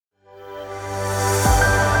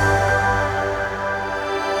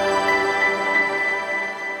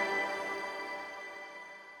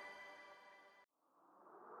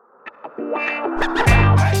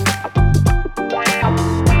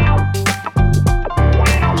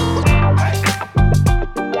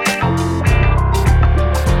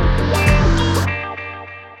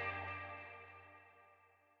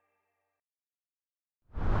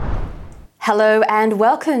Hello and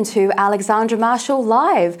welcome to Alexandra Marshall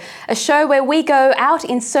Live, a show where we go out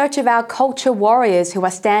in search of our culture warriors who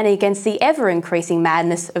are standing against the ever-increasing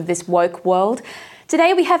madness of this woke world.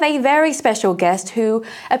 Today we have a very special guest who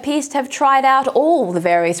appears to have tried out all the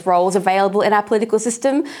various roles available in our political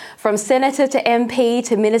system, from senator to MP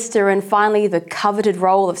to minister and finally the coveted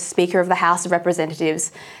role of Speaker of the House of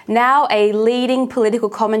Representatives. Now a leading political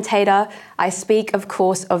commentator, I speak of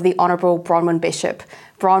course of the Honourable Bronwyn Bishop.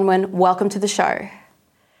 Bronwyn, welcome to the show.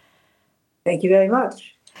 Thank you very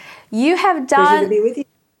much. You have Pleasure to be with you.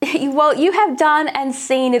 Well, you have done and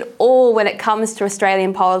seen it all when it comes to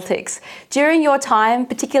Australian politics. During your time,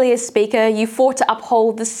 particularly as Speaker, you fought to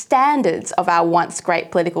uphold the standards of our once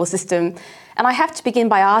great political system. And I have to begin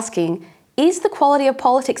by asking, is the quality of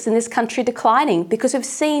politics in this country declining? Because we've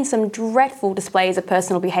seen some dreadful displays of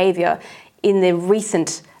personal behaviour in the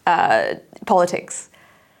recent politics.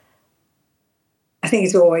 I think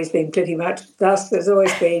it's always been pretty much thus. There's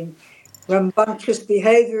always been rambunctious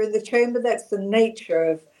behaviour in the chamber. That's the nature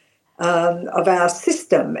of our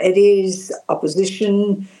system. It is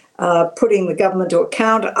opposition, putting the government to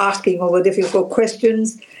account, asking all the difficult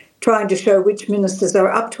questions, trying to show which ministers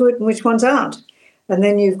are up to it and which ones aren't. And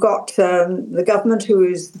then you've got the government who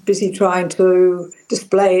is busy trying to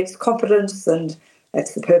display its competence, and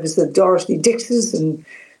that's the purpose of Dorothy Dix's, and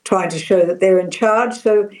trying to show that they're in charge.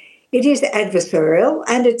 So it is adversarial,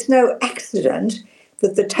 and it's no accident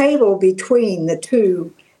that the table between the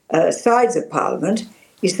two sides of Parliament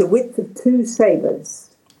is the width of two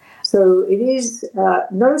sabres. So it is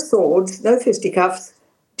no swords, no fisticuffs,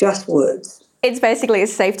 just words. It's basically a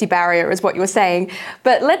safety barrier, is what you were saying.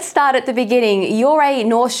 But let's start at the beginning. You're a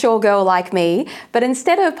North Shore girl like me, but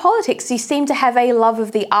instead of politics, you seem to have a love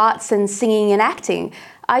of the arts and singing and acting.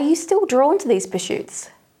 Are you still drawn to these pursuits?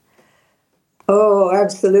 Oh,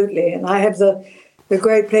 absolutely. And I have the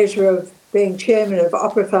great pleasure of being chairman of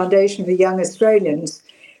Opera Foundation for Young Australians,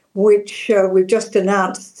 which we've just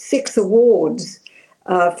announced 6 awards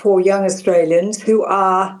for young Australians who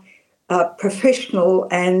are professional,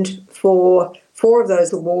 and for 4 of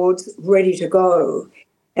those awards ready to go.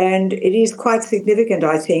 And it is quite significant,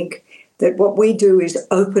 I think, that what we do is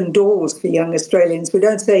open doors for young Australians. We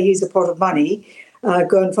don't say, here's a pot of money,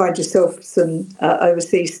 go and find yourself some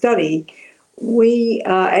overseas study. We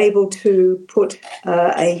are able to put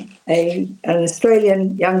an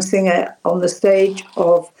Australian young singer on the stage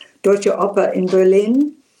of Deutsche Oper in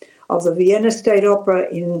Berlin, of the Vienna State Opera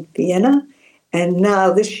in Vienna, and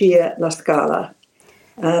now this year La Scala.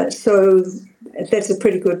 So that's a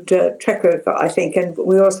pretty good track record, I think. And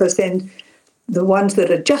we also send the ones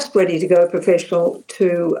that are just ready to go professional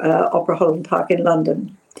to Opera Holland Park in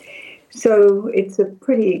London. So it's a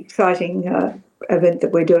pretty exciting event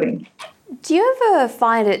that we're doing. Do you ever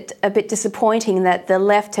find it a bit disappointing that the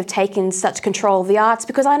left have taken such control of the arts?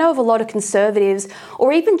 Because I know of a lot of conservatives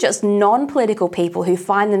or even just non-political people who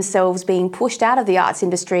find themselves being pushed out of the arts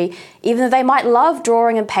industry, even though they might love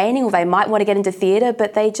drawing and painting or they might want to get into theatre,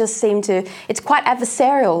 but they just seem to... It's quite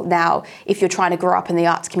adversarial now if you're trying to grow up in the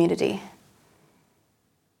arts community.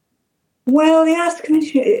 Well, the arts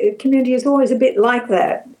community is always a bit like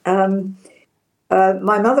that.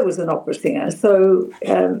 My mother was an opera singer, so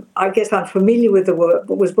I guess I'm familiar with the world,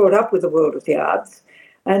 but was brought up with the world of the arts.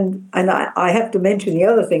 And I have to mention the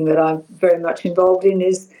other thing that I'm very much involved in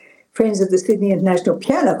is Friends of the Sydney International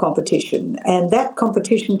Piano Competition. And that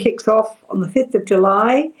competition kicks off on the 5th of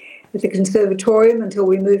July at the Conservatorium until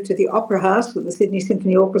we move to the Opera House with the Sydney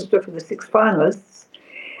Symphony Orchestra for the 6 finalists,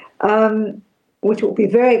 which will be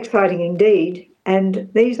very exciting indeed. And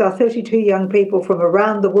these are 32 young people from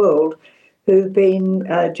around the world who've been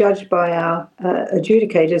judged by our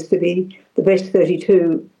adjudicators to be the best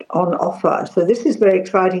 32 on offer. So this is very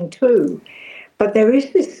exciting too. But there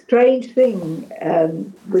is this strange thing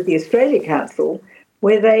with the Australia Council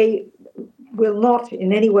where they will not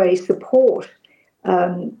in any way support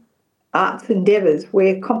arts endeavours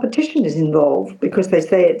where competition is involved, because they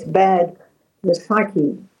say it's bad for the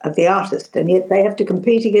psyche of the artist, and yet they have to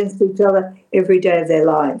compete against each other every day of their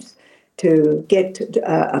lives to get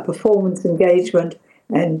a performance engagement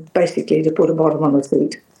and basically to put a bottom on a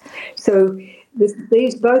seat. So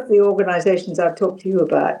both the organisations I've talked to you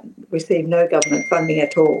about receive no government funding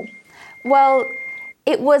at all. Well,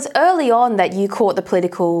 it was early on that you caught the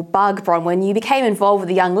political bug, Bronwyn. You became involved with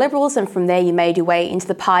the Young Liberals, and from there you made your way into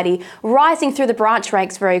the party, rising through the branch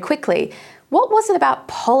ranks very quickly. What was it about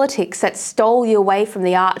politics that stole you away from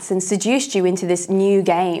the arts and seduced you into this new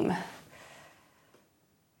game?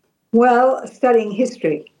 Well, studying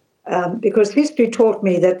history, because history taught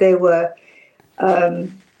me that there were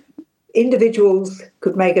individuals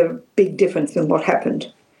could make a big difference in what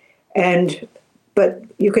happened. And but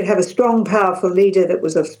you could have a strong, powerful leader that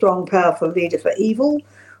was a strong, powerful leader for evil,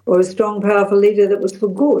 or a strong, powerful leader that was for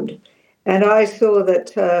good. And I saw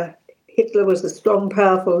that Hitler was a strong,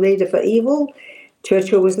 powerful leader for evil.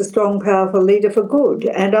 Churchill was a strong, powerful leader for good.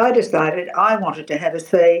 And I decided I wanted to have a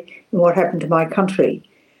say in what happened to my country.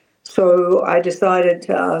 So I decided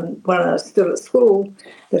when I was still at school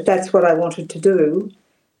that that's what I wanted to do.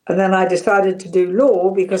 And then I decided to do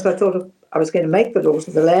law because I thought if I was going to make the laws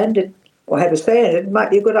of the land or have a say in it, it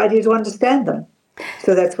might be a good idea to understand them.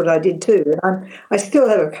 So that's what I did too. And I still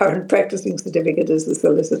have a current practicing certificate as a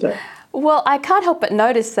solicitor. Well, I can't help but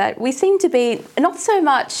notice that we seem to be not so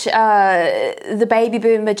much the baby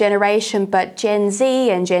boomer generation, but Gen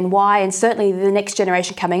Z and Gen Y, and certainly the next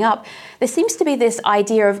generation coming up. There seems to be this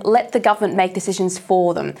idea of let the government make decisions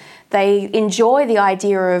for them. They enjoy the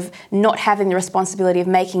idea of not having the responsibility of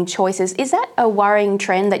making choices. Is that a worrying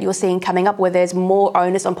trend that you're seeing coming up, where there's more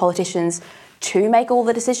onus on politicians to make all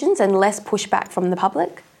the decisions and less pushback from the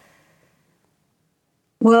public?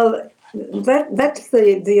 Well, that's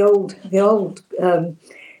the old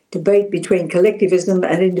debate between collectivism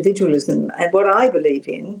and individualism. And what I believe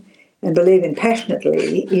in, and believe in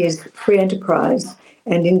passionately, is free enterprise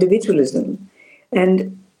and individualism.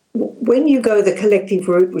 And when you go the collective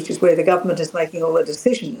route, which is where the government is making all the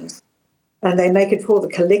decisions, and they make it for the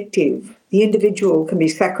collective, the individual can be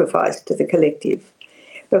sacrificed to the collective.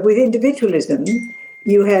 But with individualism,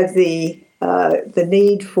 you have the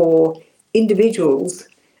need for individuals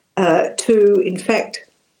to, in fact,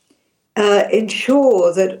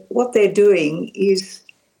 ensure that what they're doing is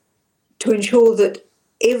to ensure that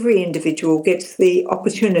every individual gets the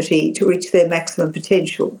opportunity to reach their maximum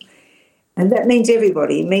potential. And that means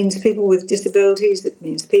everybody. It means people with disabilities. It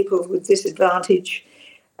means people with disadvantage,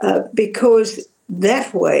 because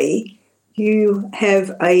that way you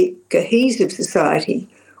have a cohesive society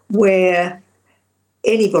where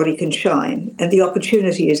anybody can shine and the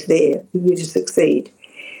opportunity is there for you to succeed.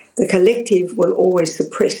 The collective will always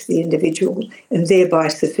suppress the individual and thereby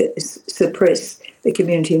suppress the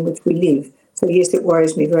community in which we live. So yes, it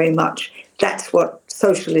worries me very much. That's what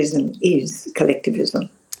socialism is, collectivism.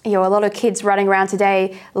 You know, a lot of kids running around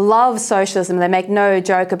today love socialism. They make no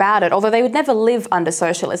joke about it, although they would never live under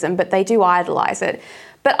socialism, but they do idolise it.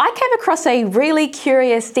 But I came across a really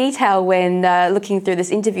curious detail when looking through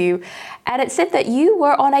this interview, and it said that you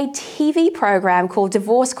were on a TV program called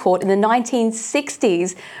Divorce Court in the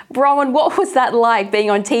 1960s. Bronwyn, what was that like,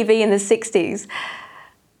 being on TV in the 60s?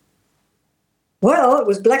 Well, it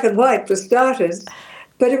was black and white for starters,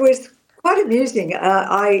 but it was quite amusing.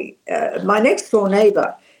 My next door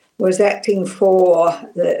neighbour was acting for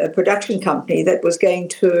a production company that was going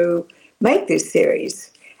to make this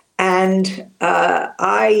series. And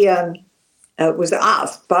I was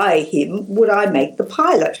asked by him, would I make the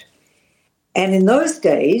pilot? And in those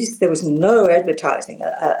days, there was no advertising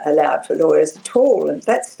allowed for lawyers at all. And at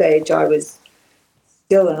that stage, I was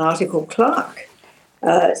still an article clerk.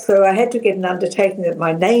 So I had to get an undertaking that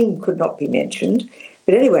my name could not be mentioned.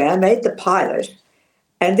 But anyway, I made the pilot.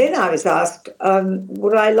 And then I was asked,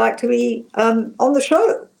 would I like to be on the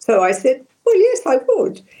show? So I said, well, yes, I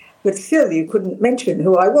would. But still, you couldn't mention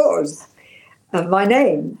who I was, my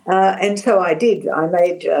name. And so I did. I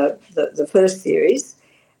made the first series.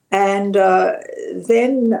 And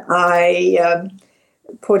then I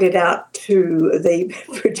pointed out to the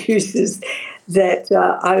producers that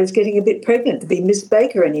I was getting a bit pregnant to be Miss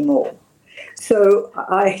Baker anymore. So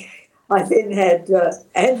I then had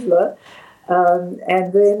Angela,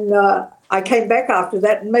 and then I came back after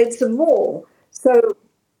that and made some more. So,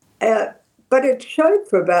 but it showed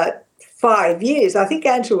for about 5 years. I think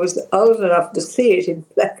Angela was old enough to see it in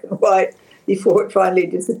black and white before it finally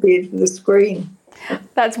disappeared from the screen.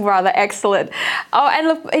 That's rather excellent. Oh, and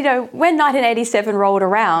look, you know, when 1987 rolled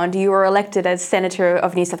around, you were elected as Senator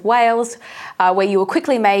of New South Wales, where you were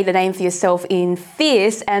quickly made a name for yourself in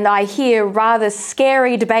fierce and I hear rather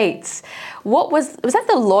scary debates. What was that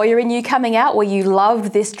the lawyer in you coming out, where you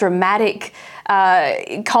loved this dramatic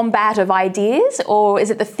combat of ideas, or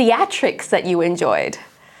is it the theatrics that you enjoyed?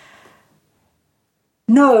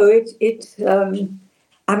 No,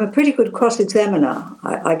 I'm a pretty good cross-examiner.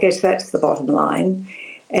 I guess that's the bottom line.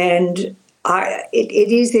 And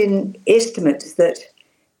it is in estimates that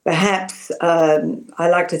perhaps I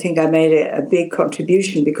like to think I made a big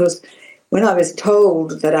contribution, because when I was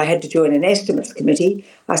told that I had to join an estimates committee,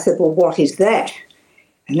 I said, well, what is that?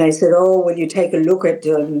 And they said, oh, will you take a look at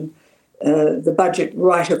the budget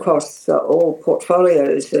right across all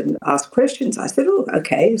portfolios and ask questions? I said, oh,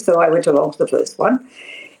 okay. So I went along to the first one.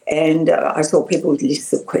 And I saw people with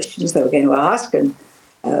lists of questions they were going to ask, and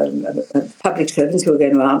public servants who were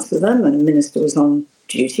going to answer them, and the minister was on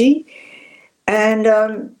duty. And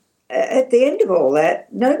at the end of all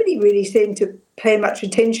that, nobody really seemed to pay much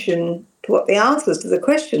attention to what the answers to the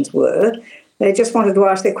questions were. They just wanted to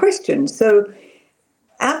ask their questions. So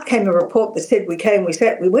out came a report that said we came, we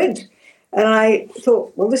sat, we went. And I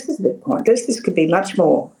thought, well, this is a bit pointless. This could be much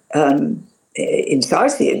more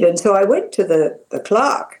incisive. And so I went to the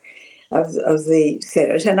clerk of the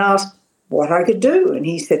Senate and asked what I could do. And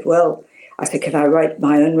he said, well, I said, can I write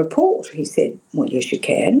my own report? He said, well, yes, you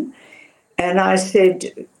can. And I said,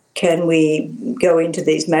 can we go into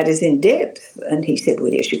these matters in depth? And he said,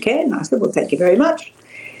 well, yes, you can. I said, well, thank you very much.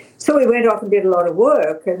 So we went off and did a lot of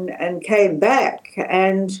work and came back.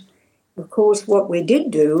 And, of course, what we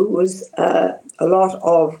did do was a lot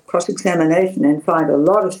of cross-examination and find a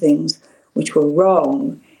lot of things which were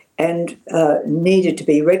wrong and needed to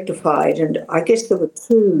be rectified. And I guess there were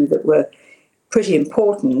two that were pretty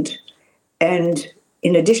important. And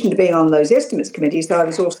in addition to being on those estimates committees, I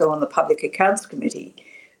was also on the Public Accounts Committee.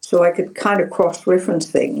 So I could kind of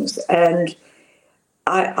cross-reference things. And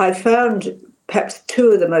I found perhaps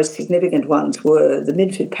two of the most significant ones were the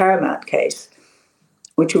Midford Paramount case,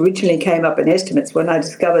 which originally came up in estimates when I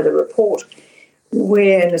discovered a report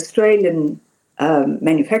where an Australian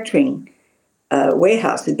manufacturing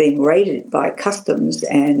warehouse had been raided by customs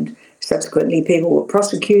and subsequently people were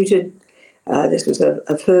prosecuted. This was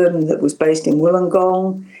a firm that was based in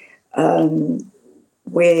Wollongong,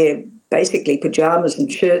 where basically pajamas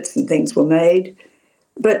and shirts and things were made.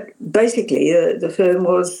 But basically the firm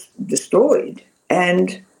was destroyed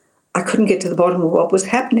and I couldn't get to the bottom of what was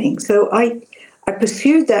happening. So I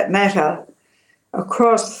pursued that matter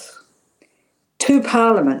across two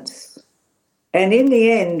parliaments. And in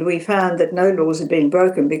the end, we found that no laws had been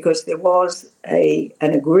broken because there was an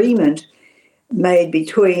agreement made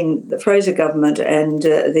between the Fraser government and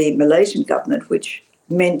the Malaysian government, which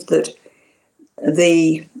meant that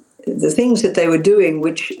the things that they were doing,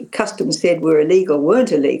 which customs said were illegal,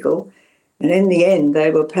 weren't illegal. And in the end, they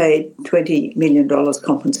were paid $20 million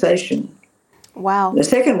compensation. Wow. The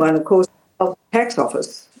second one, of course, was the tax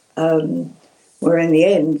office, where in the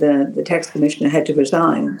end, the tax commissioner had to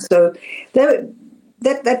resign. So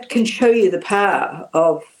that can show you the power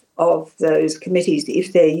of those committees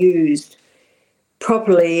if they're used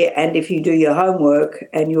properly and if you do your homework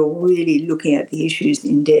and you're really looking at the issues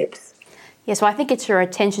in depth. Yeah, so I think it's your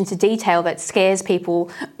attention to detail that scares people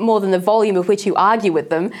more than the volume of which you argue with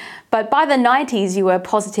them. But by the 90s, you were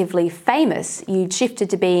positively famous. You'd shifted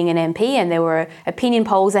to being an MP and there were opinion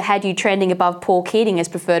polls that had you trending above Paul Keating as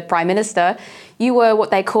preferred Prime Minister. You were what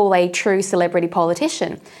they call a true celebrity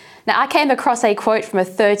politician. Now, I came across a quote from a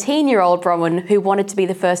 13-year-old Bronwyn who wanted to be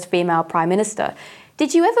the first female Prime Minister.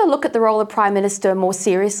 Did you ever look at the role of Prime Minister more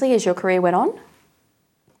seriously as your career went on?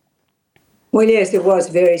 Well, yes, it was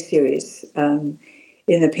very serious in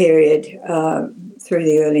the period through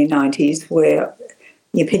the early 90s where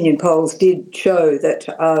the opinion polls did show that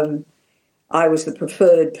I was the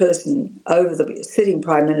preferred person over the sitting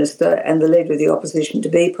Prime Minister and the leader of the opposition to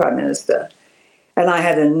be Prime Minister. And I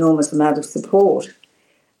had an enormous amount of support.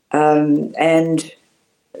 And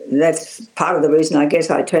that's part of the reason, I guess,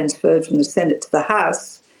 I transferred from the Senate to the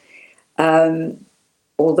House.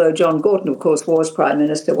 Although John Gorton, of course, was Prime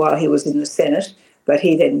Minister while he was in the Senate, but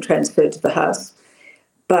he then transferred to the House.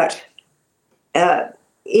 But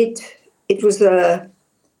it was an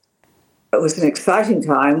exciting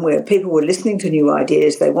time where people were listening to new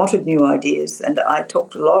ideas. They wanted new ideas, and I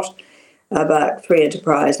talked a lot about free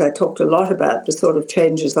enterprise. I talked a lot about the sort of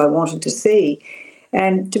changes I wanted to see.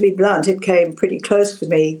 And to be blunt, it came pretty close to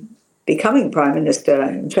me becoming Prime Minister.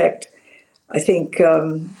 In fact, I think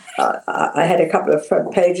I had a couple of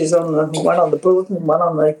front pages one on the Bulletin, one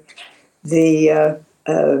on the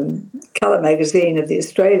colour magazine of the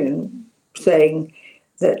Australian, saying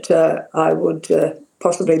that I would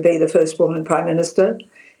possibly be the first woman Prime Minister.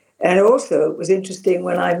 And also it was interesting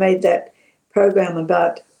when I made that program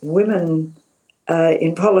about women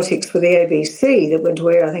in politics for the ABC that went to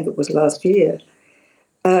air, I think it was last year.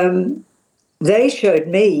 They showed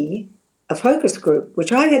me a focus group,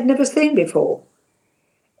 which I had never seen before.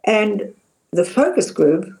 And the focus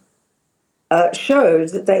group showed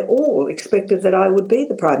that they all expected that I would be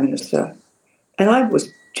the Prime Minister. And I was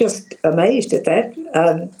just amazed at that,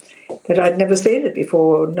 that I'd never seen it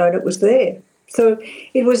before or known it was there. So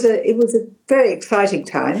it was a very exciting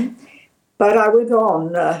time. But I went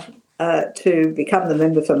on to become the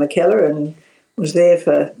member for Mackellar and was there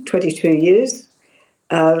for 22 years.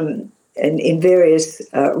 And in various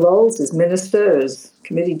roles as minister, as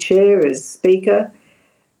committee chair, as speaker.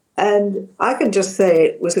 And I can just say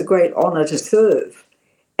it was a great honour to serve.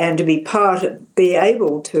 and to be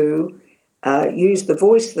able to use the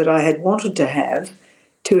voice that I had wanted to have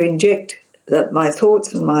to inject my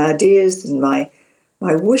thoughts and my ideas and my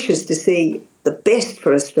wishes to see the best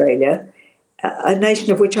for Australia, a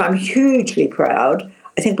nation of which I'm hugely proud.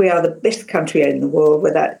 I think we are the best country in the world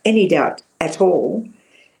without any doubt at all.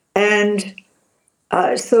 And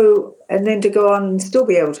and then to go on and still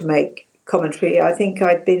be able to make commentary, I think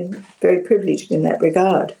I've been very privileged in that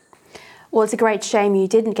regard. Well, it's a great shame you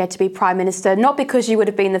didn't get to be Prime Minister, not because you would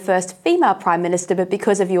have been the first female Prime Minister, but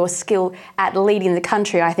because of your skill at leading the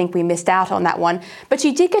country. I think we missed out on that one. But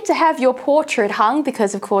you did get to have your portrait hung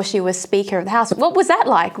because, of course, you were Speaker of the House. What was that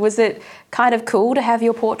like? Was it kind of cool to have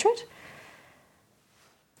your portrait?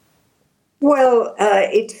 Well,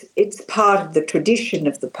 it's part of the tradition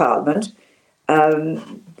of the Parliament.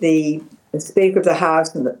 The Speaker of the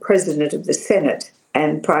House and the President of the Senate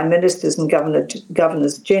and Prime Ministers and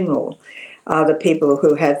Governors General are the people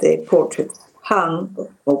who have their portraits hung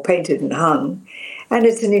or painted and hung. And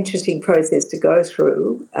it's an interesting process to go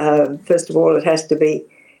through. First of all, it has to be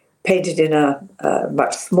painted in a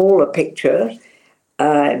much smaller picture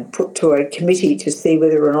and put to a committee to see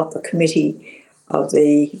whether or not the committee of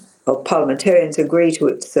parliamentarians agree to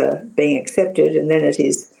its being accepted, and then it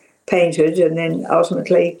is painted and then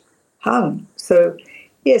ultimately hung. So,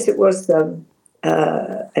 yes, it was an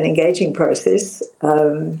engaging process,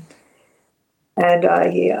 and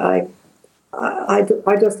I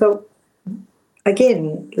just felt,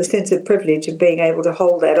 again, the sense of privilege of being able to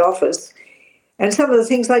hold that office, and some of the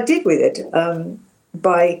things I did with it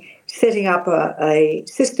by setting up a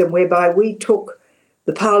system whereby we took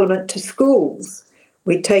the Parliament to schools.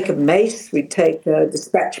 We'd take a mace, we'd take a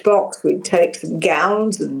dispatch box, we'd take some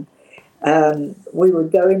gowns, and we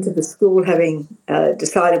would go into the school having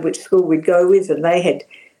decided which school we'd go with, and they had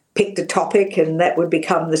picked a topic, and that would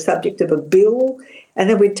become the subject of a bill, and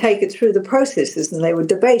then we'd take it through the processes and they would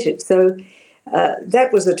debate it. So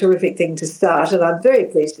that was a terrific thing to start, and I'm very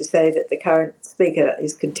pleased to say that the current Speaker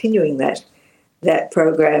is continuing that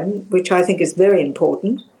program, which I think is very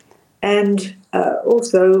important. And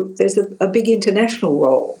also there's a big international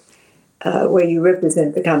role where you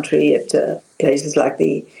represent the country at places like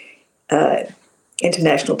the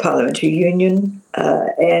International Parliamentary Union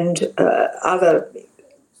and other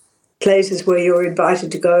places where you're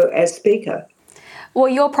invited to go as Speaker. Well,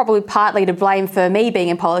 you're probably partly to blame for me being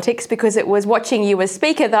in politics, because it was watching you as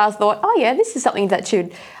Speaker that I thought, oh yeah, this is something that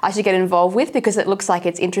I should get involved with because it looks like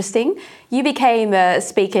it's interesting. You became a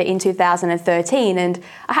Speaker in 2013, and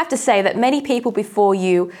I have to say that many people before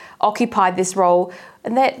you occupied this role,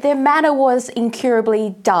 and their manner was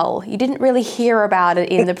incurably dull. You didn't really hear about it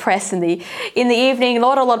in the press in the evening. A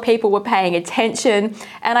lot of people were paying attention,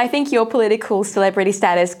 and I think your political celebrity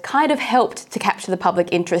status kind of helped to capture the public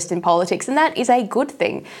interest in politics, and that is a good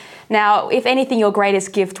thing. Now, if anything, your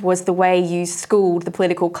greatest gift was the way you schooled the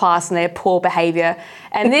political class and their poor behaviour,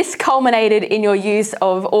 and this culminated in your use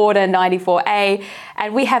of Order 94A,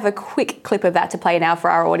 and we have a quick clip of that to play now for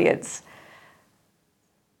our audience.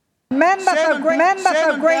 Member for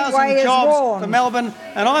Greenway is warned. For Melbourne,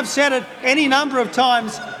 and I've said it any number of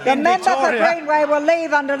times The in member Victoria. for Greenway will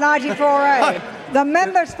leave under 94A. The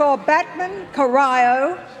members for Batman,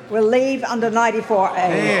 Corio will leave under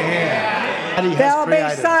 94A. There'll be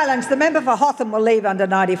silence. The member for Hotham will leave under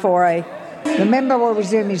 94A. The member will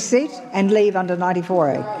resume his seat and leave under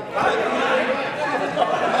 94A.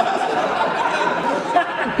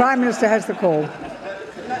 The Prime Minister has the call.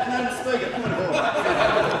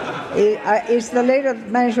 Is the Leader,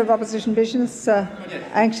 Manager of Opposition Business,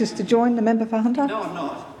 anxious to join the member for Hunter? No, I'm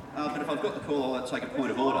not. But if I've got the call, I'll take a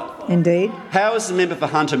point of order. Indeed. How is the member for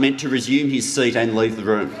Hunter meant to resume his seat and leave the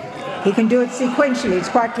room? He can do it sequentially. It's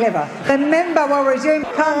quite clever. The member will resume.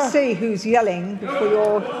 Can't see who's yelling for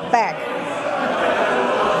your back.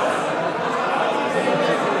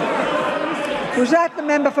 Was that the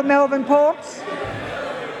member for Melbourne Ports?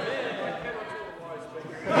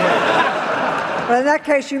 Well, in that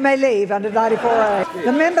case, you may leave under 94A.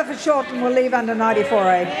 The member for Shorten will leave under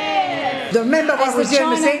 94A. The member will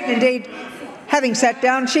resume a seat, and indeed, having sat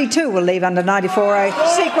down, she too will leave under 94A,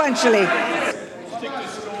 sequentially.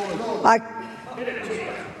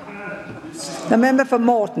 The member for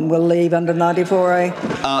Moreton will leave under 94A.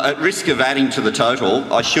 At risk of adding to the total,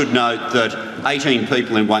 I should note that 18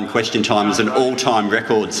 people in one question time is an all-time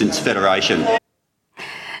record since Federation.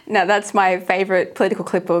 Now, that's my favourite political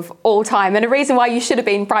clip of all time, and a reason why you should have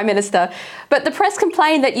been Prime Minister. But the press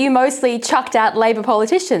complained that you mostly chucked out Labor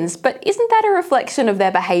politicians. But isn't that a reflection of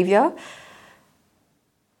their behaviour?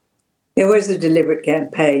 There was a deliberate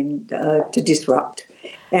campaign to disrupt.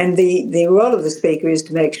 And the role of the Speaker is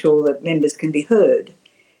to make sure that members can be heard.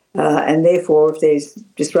 and therefore, if there's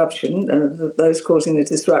disruption, those causing the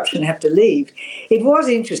disruption have to leave. It was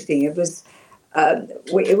interesting. It was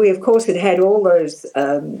we of course had all those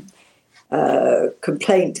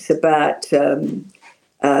complaints about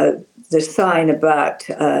the sign about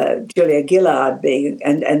Julia Gillard being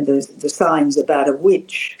and the signs about a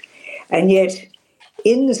witch, and yet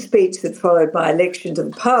in the speech that followed my election to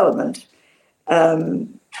the Parliament,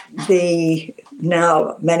 the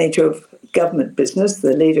now manager of government business,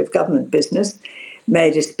 the leader of government business,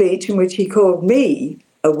 made a speech in which he called me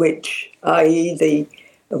a witch, i.e. the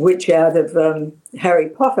witch out of Harry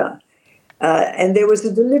Potter. And there was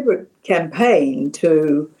a deliberate campaign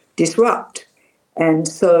to disrupt. And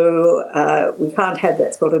so we can't have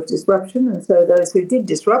that sort of disruption. And so those who did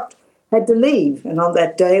disrupt had to leave. And on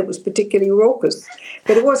that day, it was particularly raucous.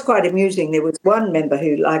 But it was quite amusing. There was one member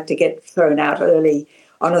who liked to get thrown out early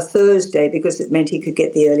on a Thursday because it meant he could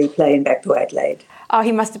get the early plane back to Adelaide. Oh,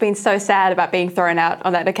 he must have been so sad about being thrown out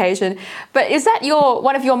on that occasion. But is that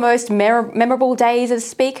one of your most memorable days as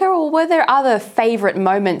Speaker, or were there other favourite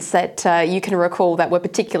moments that you can recall that were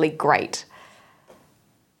particularly great?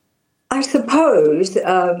 I suppose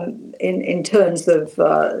in terms of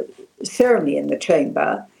ceremony in the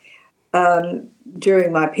chamber,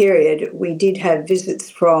 during my period, we did have visits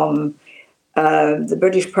from the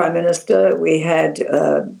British Prime Minister. We had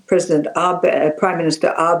Prime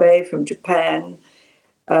Minister Abe from Japan.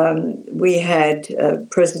 We had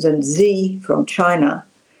President Xi from China.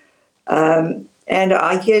 And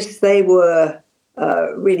I guess they were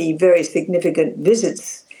really very significant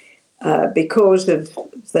visits because of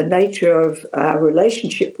the nature of our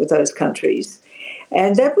relationship with those countries.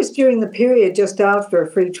 And that was during the period just after a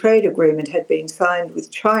free trade agreement had been signed with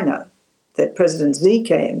China that President Xi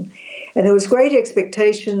came. And there was great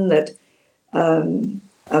expectation that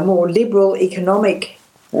a more liberal economic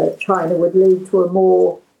China would lead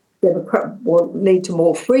to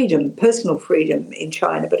more freedom, personal freedom in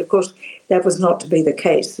China. But of course, that was not to be the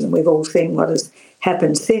case, and we've all seen what has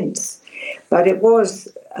happened since. But it was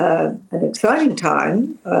an exciting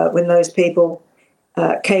time when those people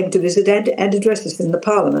came to visit and address us in the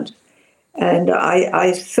Parliament. And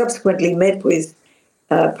I subsequently met with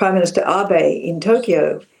Prime Minister Abe in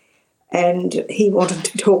Tokyo, and he wanted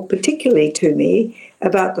to talk particularly to me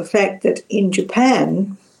about the fact that in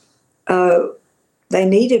Japan, they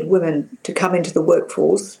needed women to come into the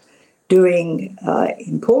workforce doing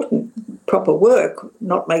important, proper work,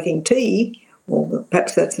 not making tea, or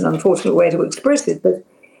perhaps that's an unfortunate way to express it, but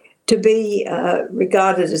to be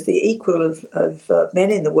regarded as the equal of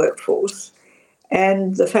men in the workforce,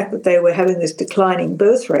 and the fact that they were having this declining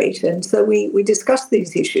birth rate. And so we discussed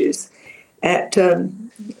these issues at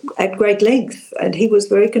great length, and he was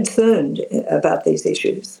very concerned about these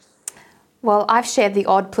issues. Well, I've shared the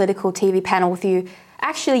odd political TV panel with you.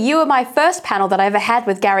 Actually, you were my first panel that I ever had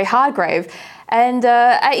with Gary Hargrave. And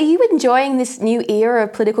are you enjoying this new era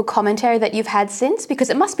of political commentary that you've had since? Because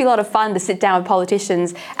it must be a lot of fun to sit down with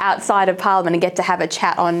politicians outside of Parliament and get to have a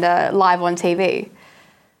chat on live on TV.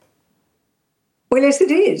 Well, yes,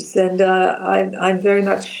 it is. And I very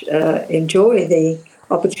much enjoy the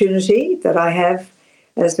opportunity that I have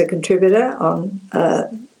as a contributor on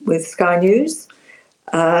with Sky News.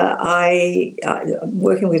 I'm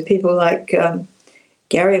working with people like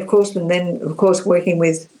Gary, of course, and then, of course, working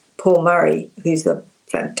with Paul Murray, who's a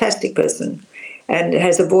fantastic person and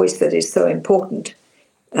has a voice that is so important.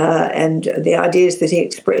 And the ideas that he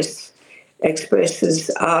expresses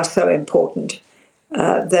are so important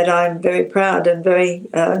that I'm very proud and very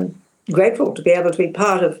grateful to be able to be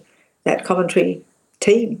part of that commentary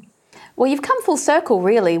team. Well, you've come full circle,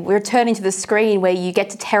 really. We're turning to the screen where you get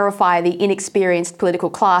to terrify the inexperienced political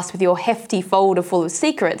class with your hefty folder full of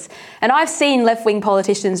secrets. And I've seen left-wing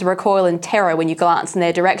politicians recoil in terror when you glance in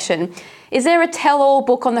their direction. Is there a tell-all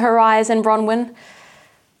book on the horizon, Bronwyn?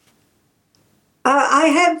 I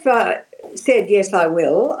have said, yes, I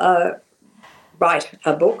will write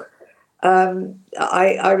a book.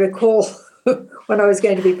 I recall when I was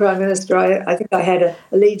going to be Prime Minister, I think I had a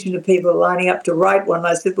legion of people lining up to write one.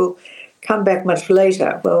 I said, well, come back much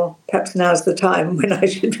later. Well, perhaps now's the time when I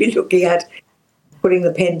should be looking at putting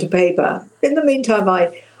the pen to paper. In the meantime,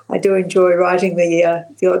 I do enjoy writing the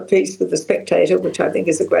odd piece for The Spectator, which I think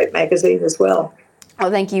is a great magazine as well. Well,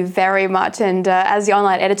 thank you very much. And as the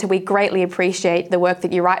online editor, we greatly appreciate the work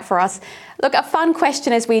that you write for us. Look, a fun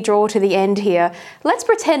question as we draw to the end here. Let's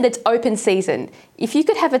pretend it's open season. If you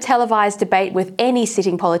could have a televised debate with any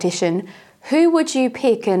sitting politician, who would you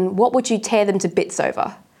pick and what would you tear them to bits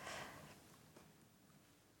over?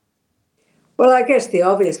 Well, I guess the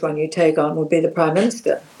obvious one you take on would be the Prime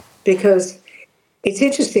Minister, because it's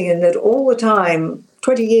interesting in that all the time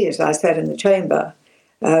 20 years I sat in the chamber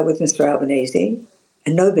with Mr. Albanese,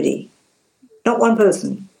 and nobody, not one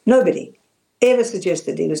person, nobody ever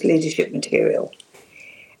suggested he was leadership material.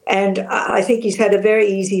 And I think he's had a very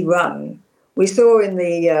easy run. We saw in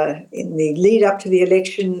the lead up to the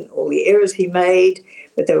election all the errors he made,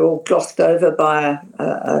 but they were all glossed over by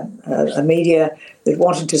a media that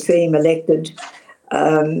wanted to see him elected.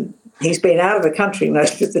 He's been out of the country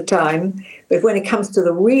most of the time, but when it comes to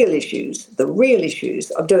the real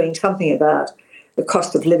issues of doing something about the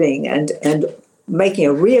cost of living and making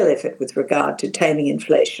a real effort with regard to taming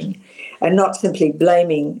inflation, and not simply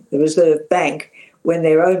blaming the Reserve Bank when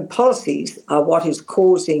their own policies are what is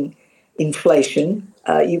causing inflation.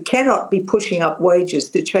 You cannot be pushing up wages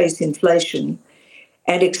to chase inflation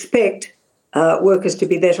and expect workers to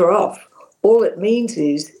be better off. All it means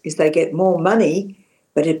is they get more money,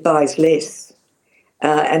 but it buys less.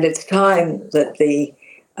 And it's time that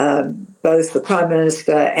both the Prime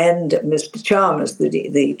Minister and Mr. Chalmers,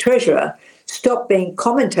 the Treasurer, stop being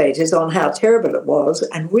commentators on how terrible it was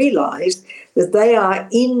and realise that they are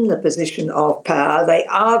in the position of power. They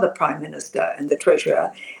are the Prime Minister and the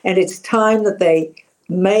Treasurer, and it's time that they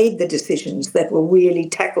made the decisions that will really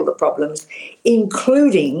tackle the problems,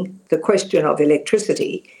 including the question of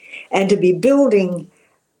electricity, and to be building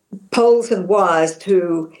poles and wires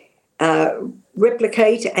to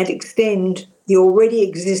replicate and extend the already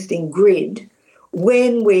existing grid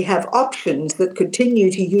when we have options that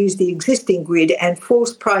continue to use the existing grid and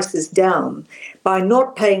force prices down by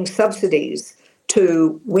not paying subsidies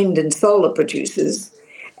to wind and solar producers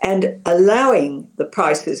and allowing the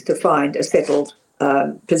prices to find a settled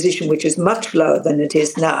position which is much lower than it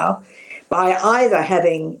is now, by either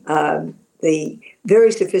having the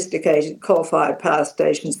very sophisticated coal-fired power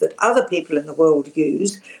stations that other people in the world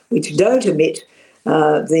use, which don't emit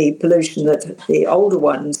the pollution that the older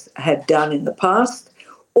ones had done in the past,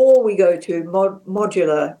 or we go to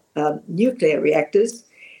modular nuclear reactors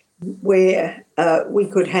where we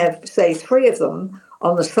could have, say, 3 of them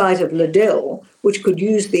on the site of Liddell, which could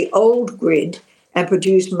use the old grid and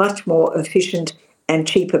produce much more efficient and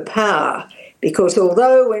cheaper power. Because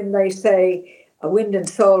although when they say wind and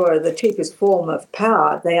solar are the cheapest form of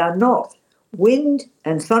power, they are not. Wind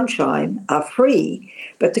and sunshine are free,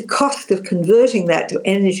 but the cost of converting that to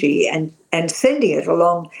energy and sending it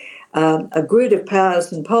along a grid of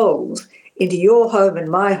powers and poles into your home and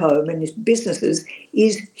my home and businesses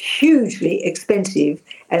is hugely expensive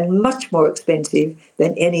and much more expensive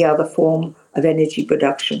than any other form of energy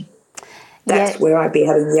production. That's where I'd be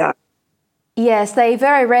having the argument. Yes, they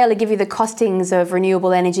very rarely give you the costings of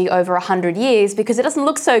renewable energy over 100 years because it doesn't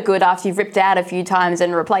look so good after you've ripped out a few times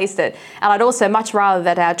and replaced it. And I'd also much rather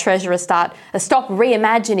that our Treasurer stop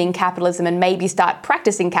reimagining capitalism and maybe start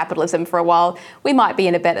practicing capitalism for a while. We might be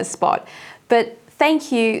in a better spot. But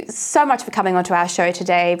thank you so much for coming onto our show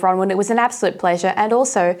today, Bronwyn. It was an absolute pleasure. And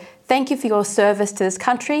also, thank you for your service to this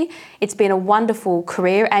country. It's been a wonderful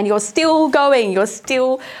career and you're still going. You're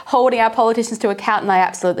still holding our politicians to account and I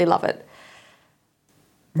absolutely love it.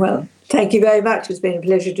 Well, thank you very much. It's been a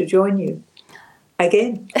pleasure to join you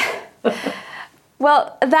again.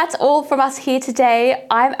 Well, that's all from us here today.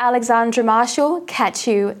 I'm Alexandra Marshall. Catch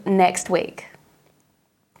you next week.